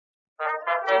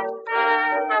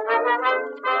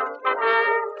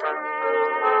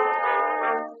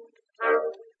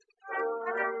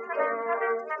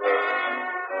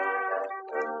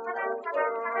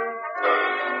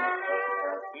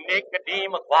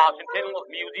Washington was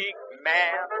music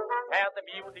man, had the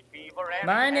music fever.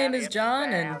 My name is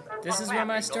John, and this is where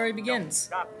my story begins.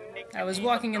 I was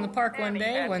walking in the park one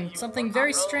day when something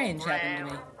very strange happened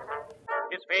to me.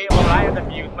 His favorite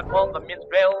amusement was the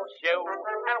minstrel show,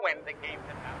 and when they came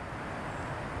to town.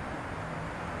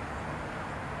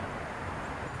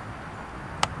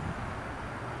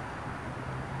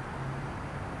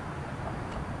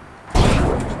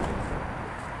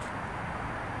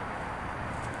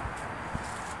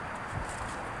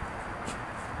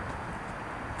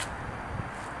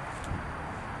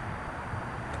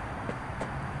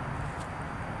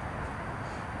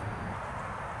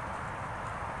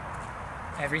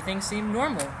 Everything seemed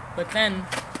normal, but then...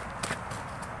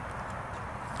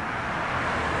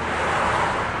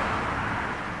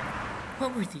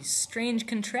 What were these strange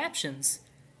contraptions?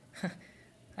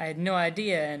 I had no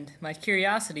idea, and my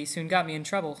curiosity soon got me in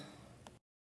trouble.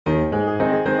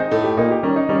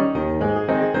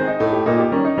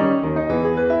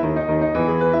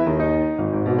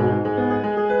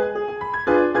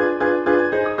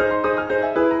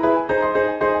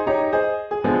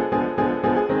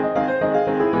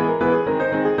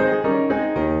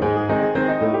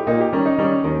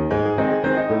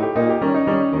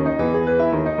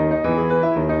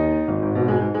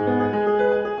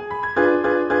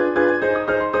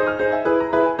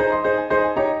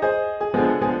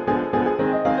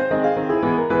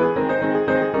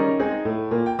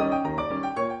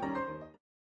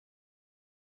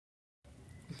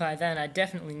 By then, I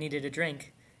definitely needed a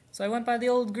drink, so I went by the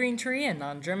old Green Tree Inn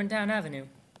on Germantown Avenue.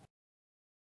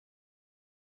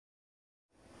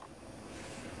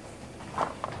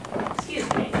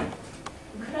 Excuse me.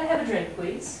 Could I have a drink,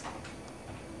 please?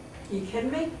 You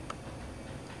kidding me?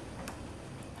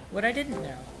 What I didn't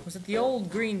know was that the old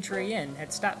Green Tree Inn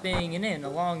had stopped being an inn a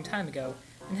long time ago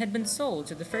and had been sold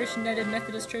to the First United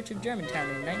Methodist Church of Germantown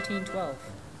in 1912.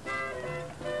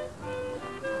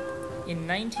 In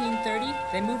 1930,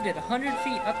 they moved it 100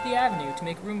 feet up the avenue to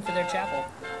make room for their chapel.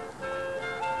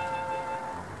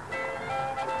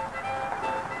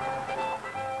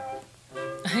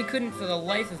 I couldn't for the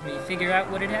life of me figure out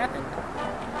what had happened,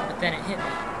 but then it hit me.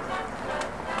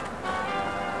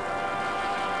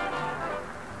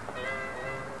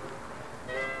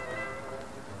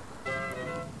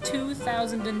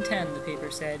 "2010, the paper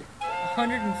said,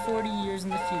 140 years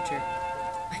in the future.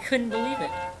 I couldn't believe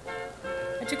it.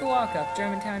 I took a walk up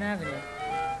Germantown Avenue,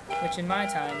 which in my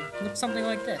time looked something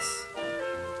like this.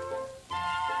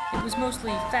 It was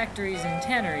mostly factories and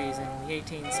tanneries in the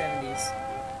 1870s.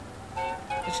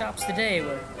 The shops today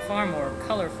were far more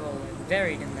colorful and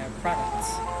varied in their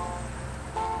products.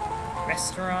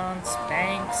 Restaurants,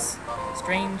 banks,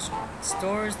 strange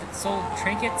stores that sold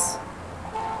trinkets.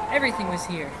 Everything was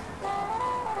here.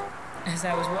 As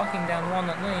I was walking down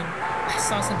Walnut Lane, I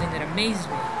saw something that amazed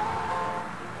me.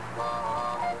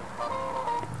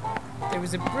 There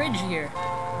was a bridge here.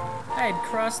 I had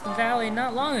crossed the valley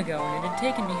not long ago, and it had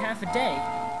taken me half a day.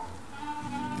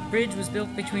 The bridge was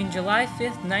built between July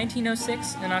 5th,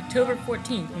 1906 and October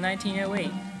 14th,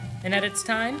 1908, and at its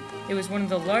time, it was one of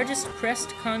the largest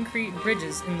pressed concrete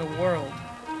bridges in the world.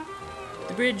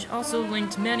 The bridge also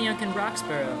linked Manayunk and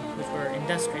Roxborough, which were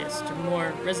industrious, to the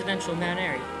more residential Mount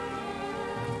Airy.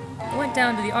 I went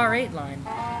down to the R8 line.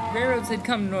 Railroads had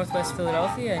come to Northwest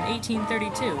Philadelphia in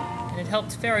 1832, and had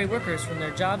helped ferry workers from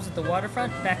their jobs at the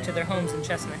waterfront back to their homes in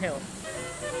Chestnut Hill.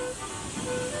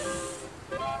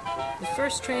 The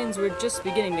first trains were just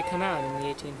beginning to come out in the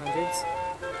 1800s.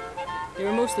 They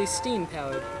were mostly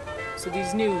steam-powered, so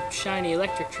these new, shiny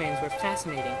electric trains were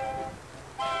fascinating.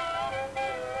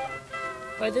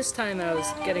 By this time I was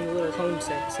getting a little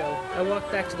homesick, so I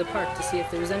walked back to the park to see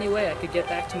if there was any way I could get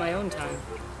back to my own time.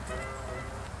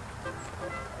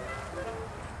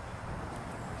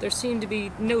 There seemed to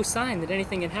be no sign that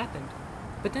anything had happened,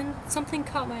 but then something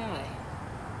caught my eye.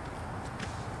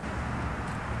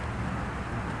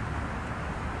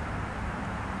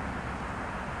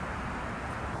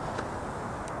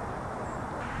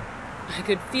 I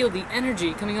could feel the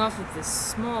energy coming off of this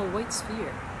small white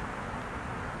sphere.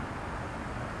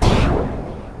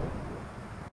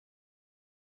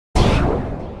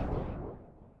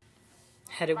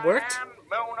 Had it worked?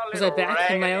 Was I back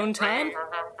in my own time?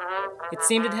 It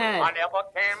seemed it had.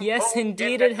 Yes,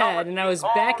 indeed it had, and I was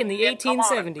back in the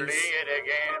 1870s.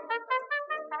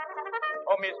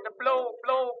 Oh, Mr. Blow,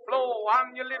 blow, blow,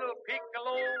 I'm your little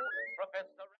piccolo,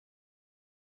 Professor.